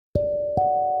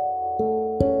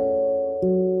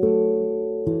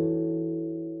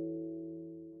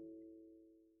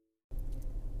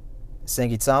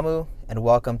Sangitamu, and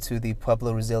welcome to the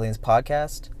Pueblo Resilience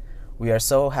Podcast. We are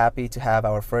so happy to have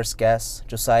our first guest,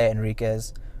 Josiah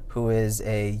Enriquez, who is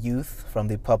a youth from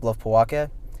the Pueblo of Pojoaque,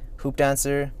 hoop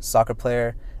dancer, soccer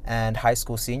player, and high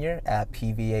school senior at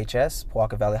PVHS,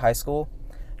 Pojoaque Valley High School.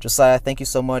 Josiah, thank you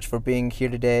so much for being here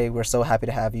today. We're so happy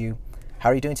to have you.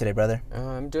 How are you doing today, brother?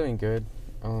 I'm doing good.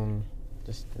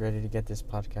 Just ready to get this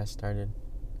podcast started.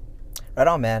 Right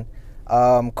on, man.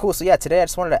 Cool. So yeah, today I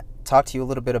just wanted to talk to you a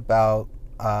little bit about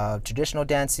traditional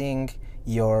dancing,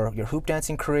 your hoop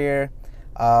dancing career,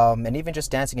 and even just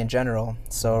dancing in general.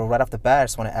 So right off the bat, I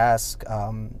just want to ask,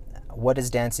 what does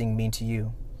dancing mean to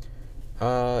you?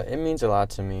 It means a lot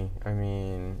to me. I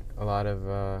mean, a lot of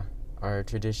our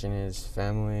tradition is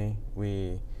family.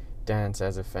 We dance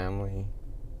as a family.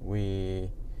 We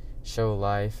show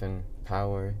life and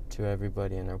power to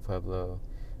everybody in our pueblo.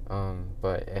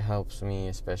 But it helps me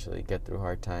especially get through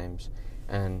hard times.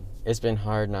 And it's been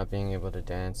hard not being able to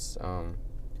dance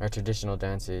our traditional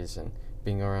dances and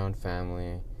being around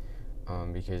family,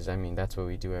 because, I mean, that's what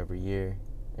we do every year,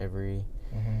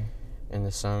 in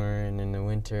the summer and in the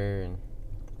winter, and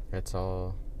that's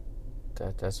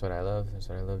what I love. That's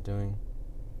what I love doing.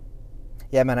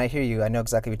 Yeah, man, I hear you. I know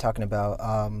exactly what you're talking about.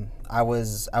 I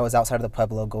was outside of the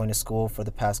pueblo going to school for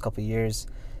the past couple of years,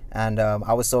 and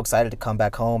I was so excited to come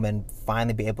back home and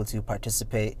finally be able to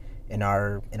participate in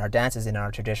our dances, in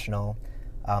our traditional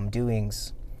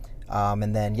doings.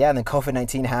 And then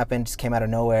COVID-19 happened, just came out of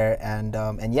nowhere,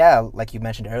 and yeah, like you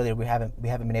mentioned earlier, we haven't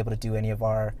been able to do any of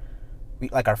our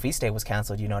feast day was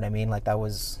canceled. You know what I mean? Like it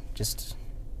was just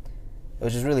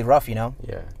really rough, you know?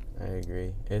 Yeah, I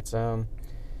agree. It's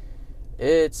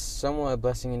somewhat a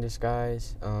blessing in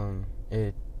disguise.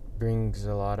 It brings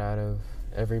a lot out of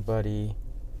everybody.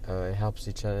 It helps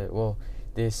each other. Well,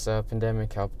 this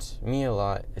pandemic helped me a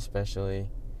lot, especially.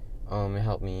 It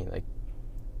helped me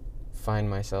find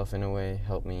myself in a way,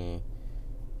 helped me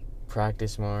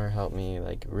practice more, helped me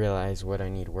realize what I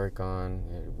need to work on.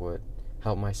 It would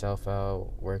help myself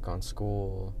out, work on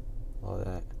school, all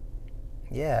that.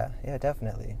 Yeah,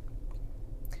 definitely.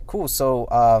 Cool. So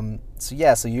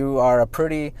so you are a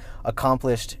pretty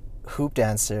accomplished hoop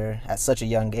dancer at such a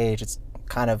young age. It's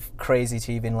kind of crazy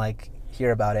to even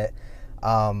hear about it.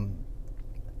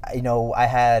 I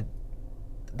had,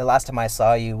 the last time I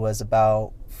saw you was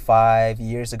about 5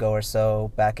 years ago or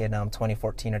so, back in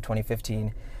 2014 or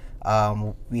 2015.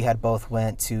 We had both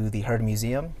went to the Herd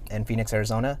Museum in Phoenix,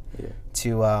 Arizona,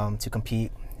 to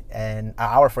compete, and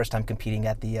our first time competing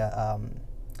at the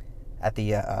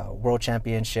World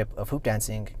Championship of Hoop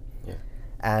Dancing. Yeah.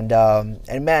 And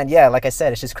man, yeah, like I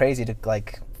said, it's just crazy to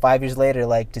 5 years later,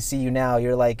 to see you now.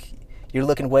 You're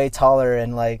looking way taller,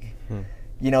 and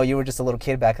you were just a little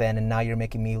kid back then, and now you're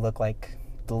making me look like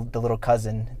the little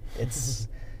cousin. It's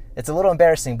a little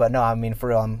embarrassing, but no, I mean, for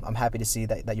real, I'm happy to see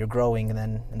that you're growing,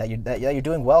 and that you're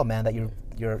doing well, man. That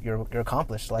you're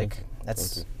accomplished. Thank you.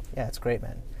 Yeah, it's great,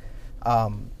 man.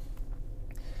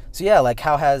 So yeah,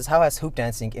 how has hoop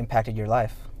dancing impacted your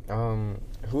life?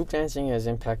 Hoop dancing has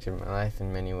impacted my life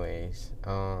in many ways.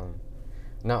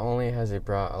 Not only has it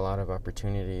brought a lot of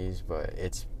opportunities, but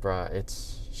it's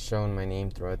shown my name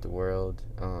throughout the world.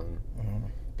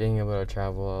 Being able to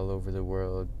travel all over the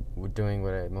world, doing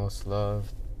what I most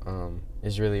love,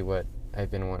 is really what I've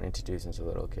been wanting to do since a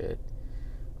little kid.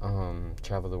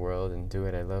 Travel the world and do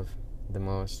what I love the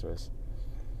most was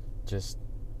just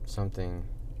something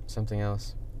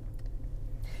else.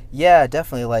 Yeah,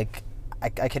 definitely. I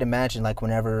could imagine,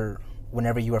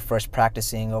 whenever you were first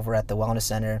practicing over at the wellness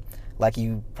center,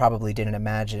 you probably didn't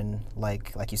imagine,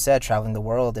 like you said, traveling the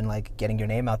world and getting your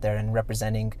name out there and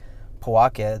representing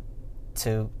Pojoaque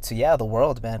to the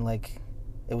world, man.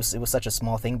 It was such a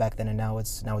small thing back then, and now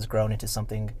it's grown into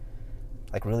something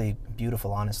really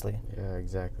beautiful, honestly. Yeah,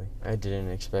 exactly. I didn't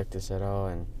expect this at all,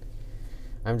 and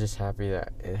I'm just happy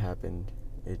that it happened.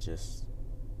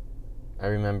 I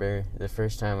remember the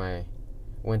first time I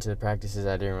went to the practices,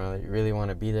 I didn't really want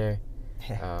to be there.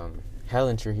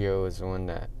 Helen Trujillo was the one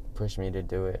that pushed me to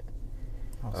do it.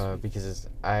 Because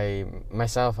I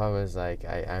was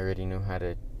I already knew how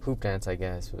to hoop dance, I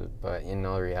guess, but in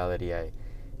all reality, I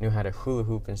knew how to hula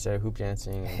hoop instead of hoop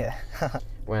dancing. And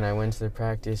when I went to the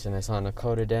practice and I saw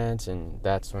Nakota dance, and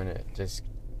that's when it just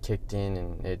kicked in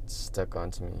and it stuck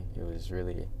onto me. It was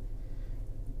really,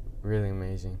 really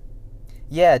amazing.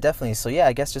 Yeah, definitely. So yeah,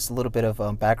 I guess just a little bit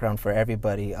of background for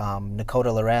everybody.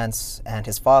 Nakota Lawrence and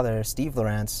his father, Steve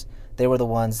Lawrence, they were the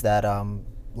ones that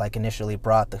initially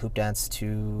brought the hoop dance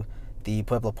to the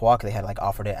Pueblo Pojoaque. They had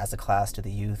offered it as a class to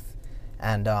the youth,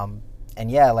 and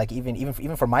yeah,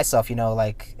 even for myself,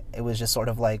 it was just sort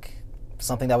of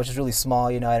something that was just really small.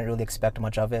 I didn't really expect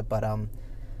much of it, but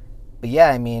yeah,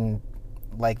 I mean,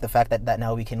 like the fact that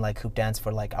now we can like hoop dance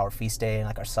for like our feast day and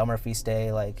like our summer feast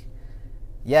day, like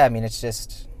yeah, I mean, it's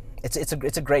just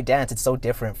it's a great dance. It's so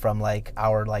different from like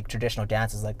our like traditional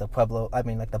dances, like the Pueblo. I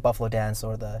mean, like the buffalo dance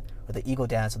or the eagle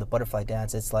dance or the butterfly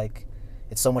dance. It's like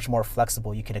it's so much more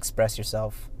flexible. You can express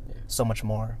yourself so much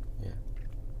more. Yeah.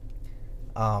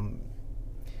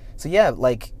 So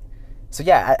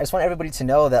yeah, I just want everybody to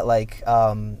know that like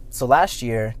so last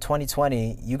year,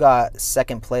 2020, you got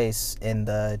second place in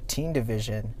the teen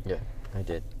division. Yeah, I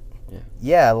did. Yeah.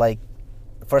 Yeah, like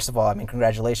first of all, I mean,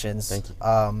 congratulations. Thank you.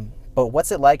 But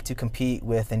what's it like to compete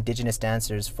with indigenous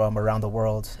dancers from around the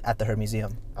world at the Heard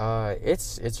Museum?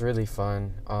 It's really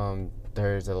fun.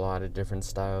 There's a lot of different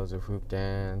styles of hoop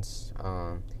dance.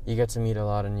 You get to meet a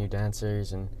lot of new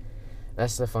dancers, and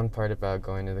that's the fun part about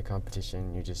going to the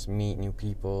competition. You just meet new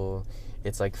people.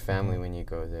 It's like family when you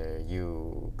go there.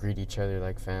 You greet each other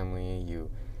like family. You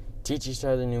teach each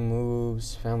other new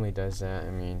moves. Family does that.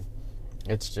 I mean,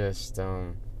 it's just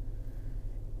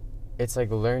it's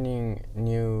like learning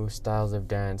new styles of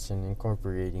dance and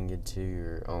incorporating it to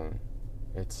your own.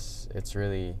 It's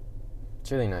really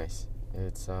nice.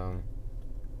 It's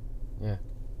yeah.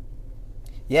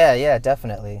 Yeah,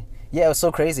 definitely. Yeah, it was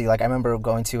so crazy. Like I remember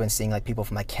going to and seeing like people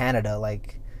from like Canada, oh,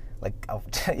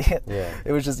 Yeah.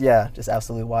 It was just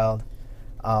absolutely wild.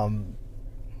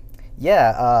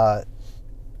 Yeah.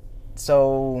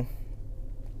 So,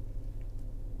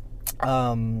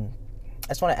 I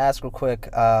just want to ask real quick.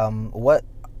 What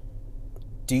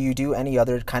do you do? Any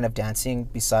other kind of dancing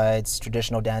besides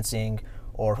traditional dancing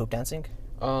or hoop dancing?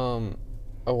 A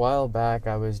while back,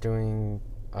 I was doing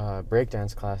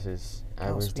breakdance classes.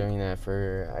 I was sweet. doing that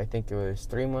for, I think it was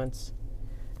 3 months,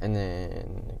 and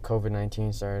then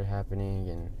COVID-19 started happening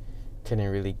and couldn't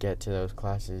really get to those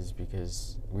classes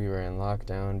because we were in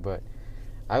lockdown. But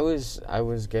I was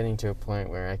getting to a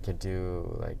point where I could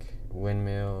do like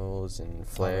windmills and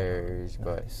flares,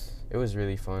 but it was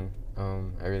really fun.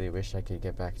 I really wish I could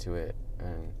get back to it,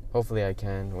 and hopefully I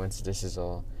can once this is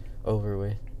all over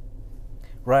with.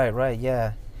 Right,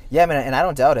 yeah. Yeah, I mean, and I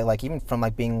don't doubt it. Like even from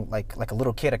like being like a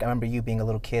little kid, like I remember you being a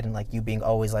little kid and like you being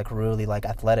always like really like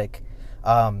athletic.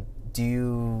 Do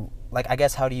you like? I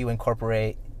guess how do you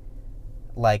incorporate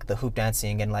like the hoop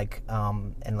dancing and like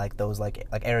those like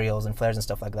aerials and flares and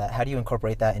stuff like that? How do you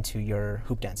incorporate that into your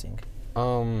hoop dancing?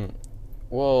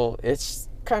 Well, it's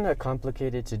kind of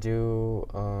complicated to do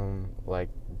like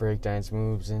breakdance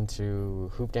moves into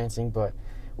hoop dancing, but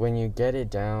when you get it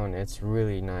down, it's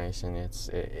really nice, and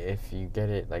if you get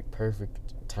it like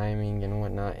perfect timing and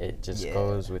whatnot, it just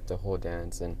goes with the whole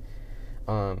dance. And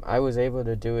I was able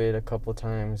to do it a couple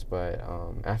times, but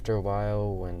after a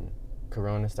while, when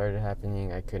Corona started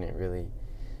happening, I couldn't really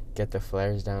get the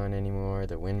flares down anymore,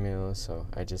 the windmills, so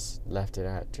I just left it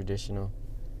at traditional.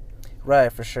 Right,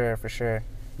 for sure.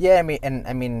 Yeah, I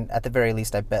mean, at the very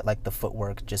least, I bet like the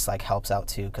footwork just like helps out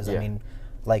too, because I mean,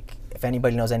 like if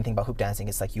anybody knows anything about hoop dancing,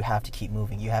 it's like you have to keep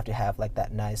moving. You have to have like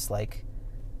that nice like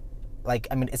I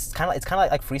mean, it's kind of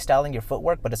like freestyling your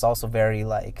footwork, but it's also very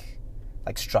like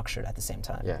structured at the same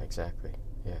time. Yeah, exactly.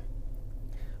 Yeah.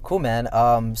 Cool, man.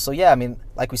 So yeah, I mean,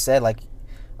 like we said, like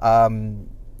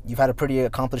you've had a pretty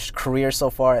accomplished career so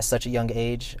far at such a young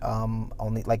age.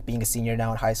 Only like being a senior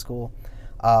now in high school.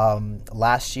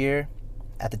 Last year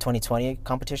at the 2020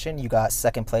 competition, you got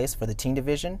second place for the teen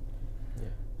division.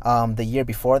 The year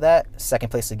before that, second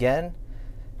place again.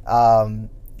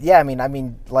 Yeah, I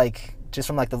mean, like just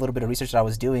from like the little bit of research that I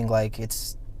was doing, like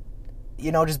it's,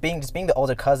 just being the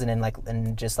older cousin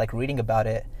and just like reading about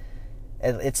it,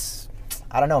 it's,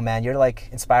 I don't know, man. You're like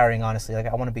inspiring, honestly. Like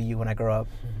I want to be you when I grow up.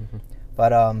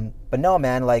 But no,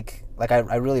 man. Like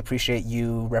I really appreciate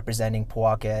you representing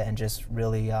Po'aka and just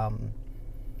really, yeah.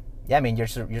 I mean, you're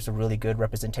just a really good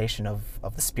representation of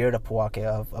the spirit of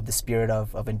Po'aka, of the spirit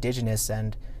of indigenous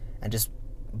and just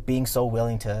being so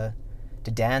willing to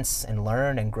dance and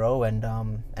learn and grow and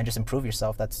just improve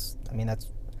yourself. That's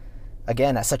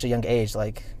again at such a young age.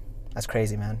 Like that's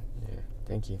crazy, man. Yeah.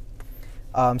 Thank you.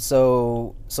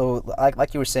 So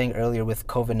like you were saying earlier with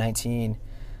COVID-19,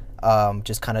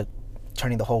 just kind of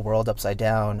turning the whole world upside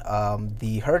down.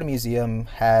 The Heard Museum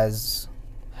has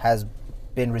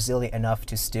been resilient enough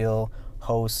to still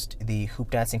host the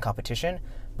hoop dancing competition,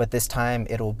 but this time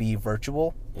it'll be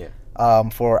virtual. Yeah.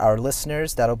 For our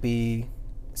listeners, that'll be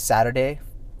Saturday,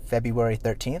 February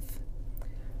 13th.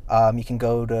 You can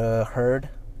go to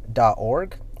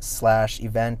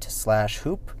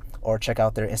heard.org/event/hoop or check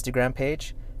out their Instagram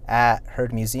page at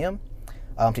Heard Museum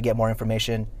to get more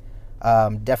information.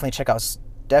 Definitely check out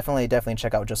definitely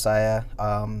check out Josiah.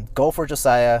 Go for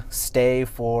Josiah. Stay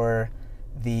for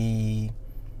the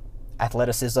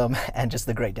athleticism and just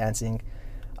the great dancing.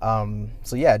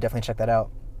 So yeah, definitely check that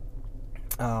out.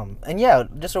 And yeah,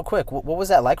 just real quick, what was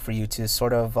that like for you to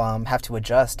sort of have to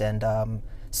adjust and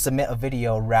submit a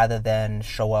video rather than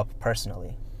show up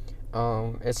personally?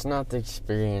 It's not the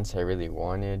experience I really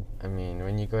wanted. I mean,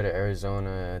 when you go to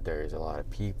Arizona, there's a lot of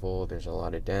people, there's a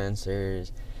lot of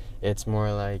dancers. It's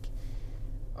more like,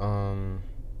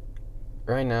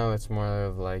 right now it's more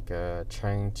of like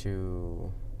trying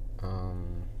to,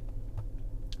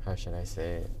 how should I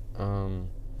say it?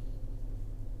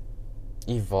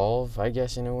 Evolve, I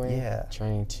guess, in a way. Yeah.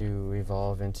 Trying to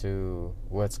evolve into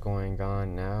what's going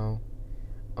on now.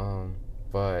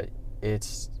 But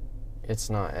it's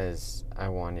not as I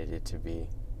wanted it to be.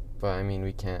 But I mean,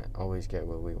 we can't always get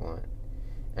what we want.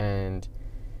 And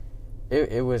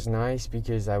it was nice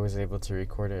because I was able to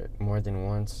record it more than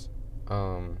once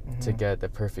to get the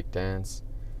perfect dance.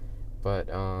 But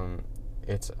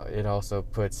it also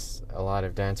puts a lot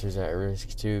of dancers at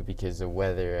risk too, because the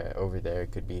weather over there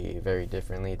could be very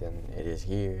differently than it is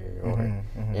here or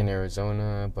in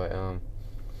Arizona. But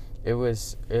it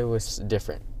was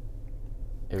different.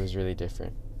 It was really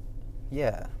different.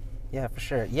 Yeah, for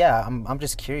sure. Yeah, I'm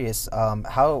just curious.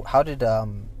 How did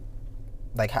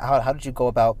how did you go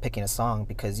about picking a song?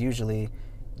 Because usually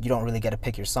you don't really get to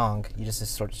pick your song. You just it's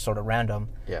sort of random.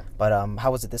 Yeah. But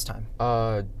how was it this time?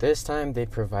 This time they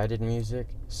provided music,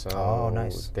 so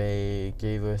nice. They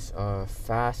gave us a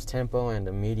fast tempo and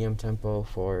a medium tempo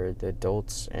for the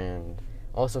adults and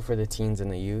also for the teens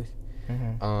and the youth.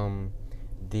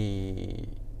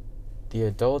 The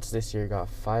adults this year got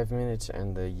 5 minutes,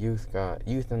 and the youth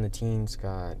and the teens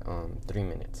got 3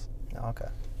 minutes. Okay.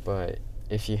 But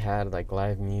if you had like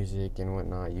live music and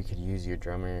whatnot, you could use your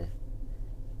drummer.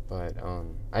 But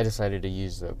I decided to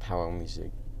use the powwow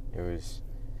music.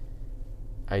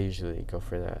 I usually go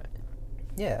for that.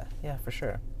 Yeah, for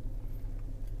sure.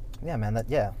 Yeah, man.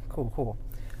 Cool. Cool.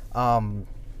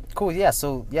 Yeah.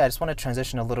 So yeah, I just want to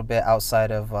transition a little bit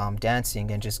outside of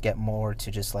dancing and just get more to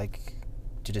just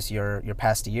your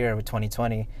past year with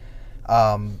 2020.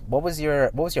 What was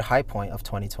your high point of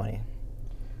 2020?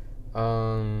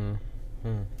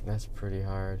 That's pretty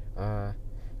hard.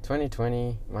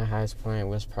 2020, my highest point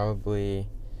was probably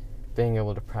being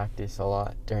able to practice a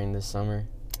lot during the summer.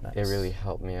 Nice. It really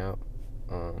helped me out.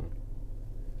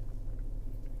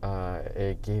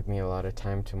 It gave me a lot of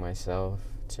time to myself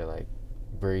to like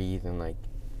breathe and like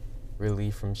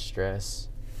relieve from stress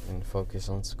and focus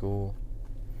on school.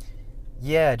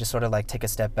 Yeah, just sort of like take a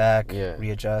step back, yeah.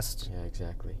 Readjust. Yeah,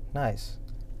 exactly. Nice.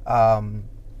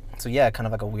 So yeah, kind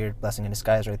of like a weird blessing in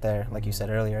disguise right there, like you said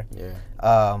earlier. Yeah.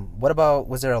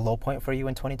 Was there a low point for you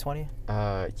in 2020?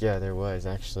 Yeah, there was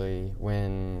actually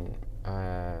when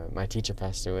my teacher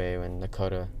passed away, when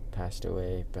Dakota passed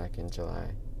away back in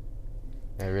July.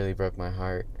 It really broke my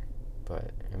heart, but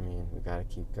I mean, we gotta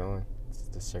keep going. It's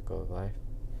the circle of life.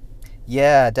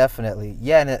 Yeah, definitely.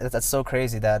 Yeah, and that's so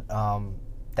crazy that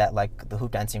that like the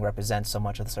hoop dancing represents so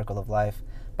much of the circle of life.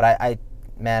 But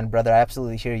man, brother, I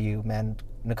absolutely hear you, man.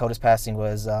 Dakota's passing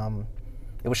was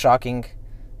it was shocking,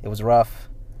 it was rough.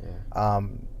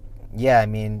 Yeah. I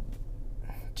mean,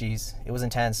 geez, it was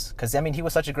intense. Cause I mean, he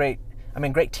was such a great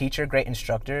teacher, great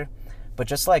instructor, but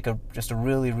just a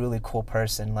really, really cool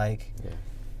person. Like, yeah.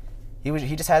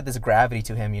 He just had this gravity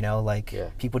to him, you know. Like,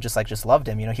 yeah. People just loved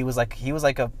him, you know. He was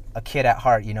like a kid at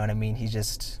heart, you know what I mean. He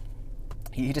just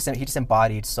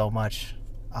embodied so much.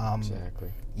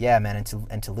 Exactly. Yeah, man, and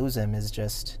to lose him is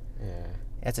just, yeah,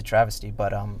 it's a travesty.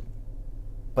 But I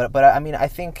mean, I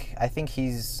think I'm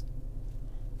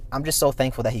just so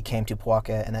thankful that he came to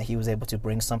Pojoaque and that he was able to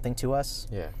bring something to us.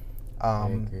 Yeah. I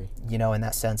agree. You know, in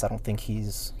that sense, I don't think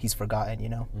he's forgotten, you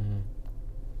know.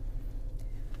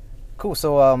 Cool.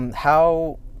 So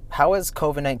how has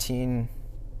COVID-19,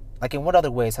 like, in what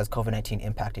other ways has COVID-19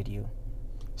 impacted you?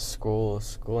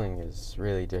 Schooling is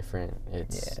really different.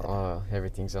 It's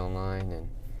everything's online, and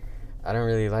I don't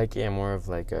really like it. I'm more of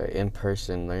like a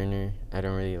in-person learner. I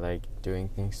don't really like doing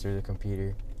things through the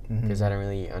computer because I don't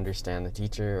really understand the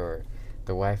teacher, or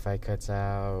the Wi-Fi cuts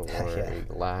out, or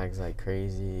it lags like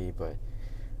crazy. But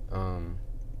I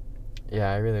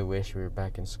really wish we were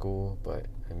back in school, but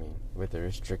I mean, with the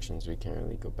restrictions, we can't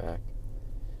really go back.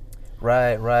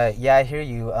 Right. Yeah, I hear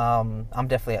you. I'm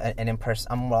definitely an in-person.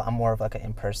 I'm more of like an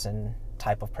in-person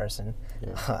type of person.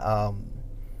 Yeah.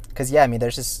 'Cause I mean,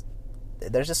 there's just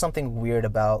something weird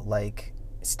about like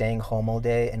staying home all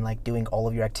day and like doing all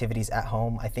of your activities at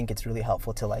home. I think it's really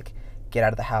helpful to like get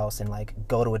out of the house and like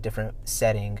go to a different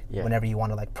setting whenever you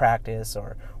want to like practice,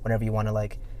 or whenever you want to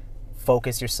like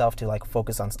focus yourself to like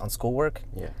focus on schoolwork.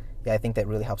 Yeah. Yeah, I think that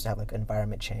really helps to have like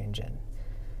environment change. And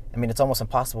I mean, it's almost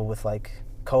impossible with like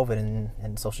COVID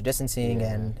and social distancing.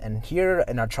 Yeah. And here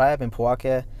in our tribe in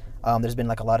Poake, there's been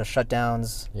like a lot of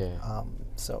shutdowns. Yeah.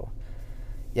 So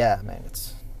yeah, man,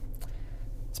 it's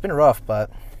been rough,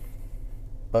 but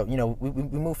you know, we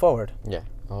move forward. Yeah,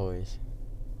 always.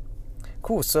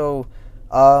 Cool. So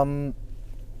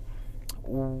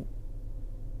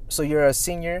so you're a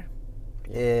senior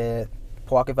at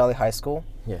Poake Valley High School.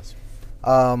 Yes.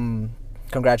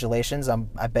 Congratulations.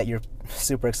 I bet you're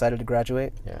super excited to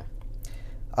graduate. Yeah.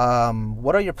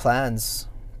 What are your plans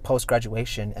post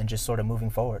graduation and just sort of moving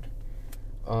forward?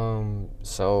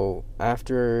 So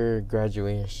after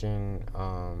graduation,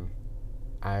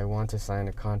 I want to sign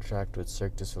a contract with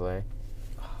Cirque du Soleil.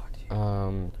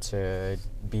 To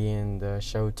be in the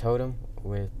show Totem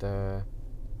with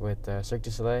Cirque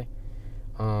du Soleil.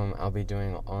 I'll be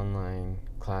doing online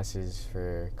classes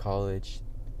for college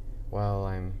while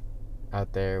I'm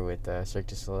out there with Cirque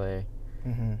du Soleil.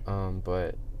 Mm-hmm.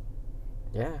 But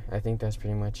yeah, I think that's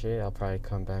pretty much it. I'll probably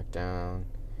come back down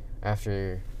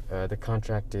after the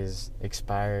contract is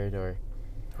expired, or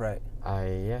Right.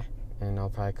 and I'll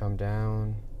probably come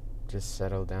down, just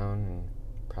settle down, and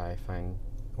probably find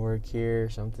work here or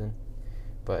something.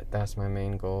 But that's my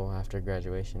main goal after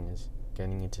graduation, is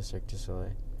getting into Cirque du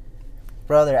Soleil.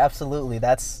 Brother, absolutely.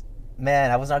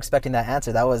 Man, I was not expecting that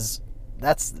answer. That's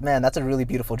a really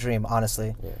beautiful dream,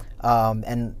 honestly. Yeah.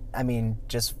 And I mean,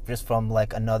 just from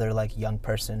like another like young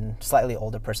person, slightly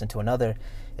older person to another,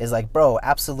 is like, bro,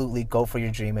 absolutely go for your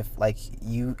dream. If like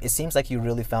it seems like you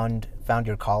really found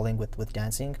your calling with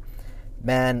dancing,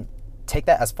 man, take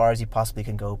that as far as you possibly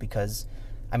can go, because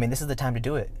I mean, this is the time to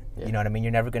do it. Yeah. You know what I mean?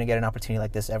 You're never going to get an opportunity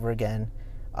like this ever again.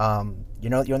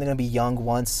 You're only going to be young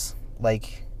once.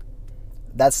 Like,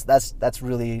 that's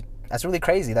really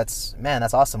crazy. That's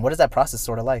awesome. What is that process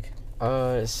sort of like?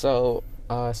 So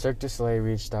Cirque du Soleil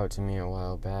reached out to me a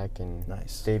while back, and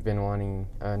Nice. they've been wanting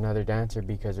another dancer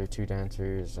because their two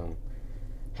dancers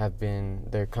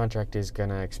their contract is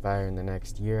gonna expire in the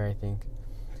next year, I think.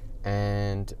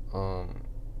 And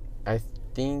I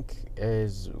think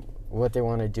is what they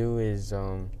want to do is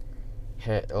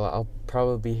I'll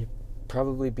probably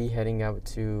be heading out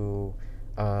to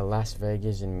Las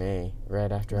Vegas in May,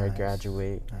 right after I Nice.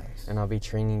 graduate. Nice. And I'll be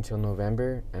training till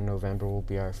November, and November will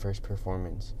be our first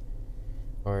performance,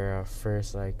 or our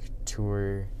first like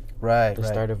tour, Right. the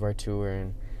start of our tour.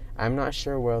 And I'm not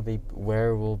sure where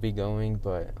we'll be going,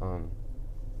 but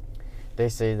they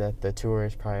say that the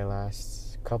tours probably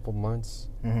lasts a couple months.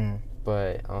 Mm-hmm.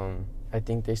 But I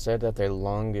think they said that their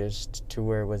longest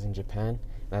tour was in Japan.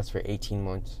 That's for 18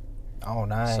 months. Oh,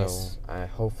 nice. So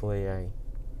hopefully I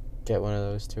get one of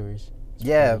those tours.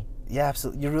 Yeah,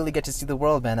 absolutely. You really get to see the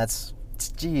world, man.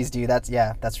 Jeez, dude.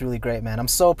 That's really great, man. I'm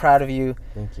so proud of you.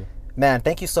 Thank you. Man,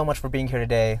 thank you so much for being here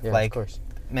today. Yeah, like, of course.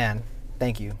 Man,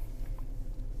 thank you.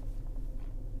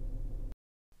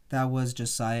 That was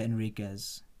Josiah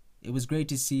Enriquez. It was great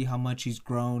to see how much he's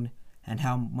grown and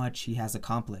how much he has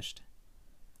accomplished.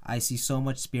 I see so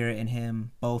much spirit in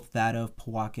him, both that of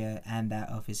Poake and that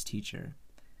of his teacher.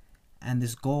 And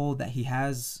this goal that he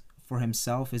has for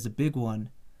himself is a big one,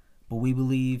 but we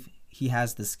believe he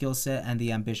has the skill set and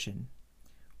the ambition.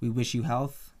 We wish you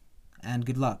health and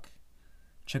good luck.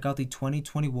 Check out the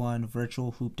 2021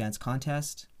 Virtual Hoop Dance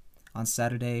Contest on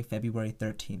Saturday, February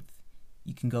 13th.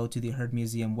 You can go to the Heard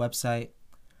Museum website,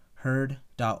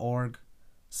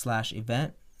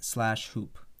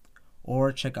 heard.org/event/hoop,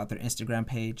 or check out their Instagram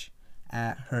page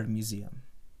 @Heard Museum.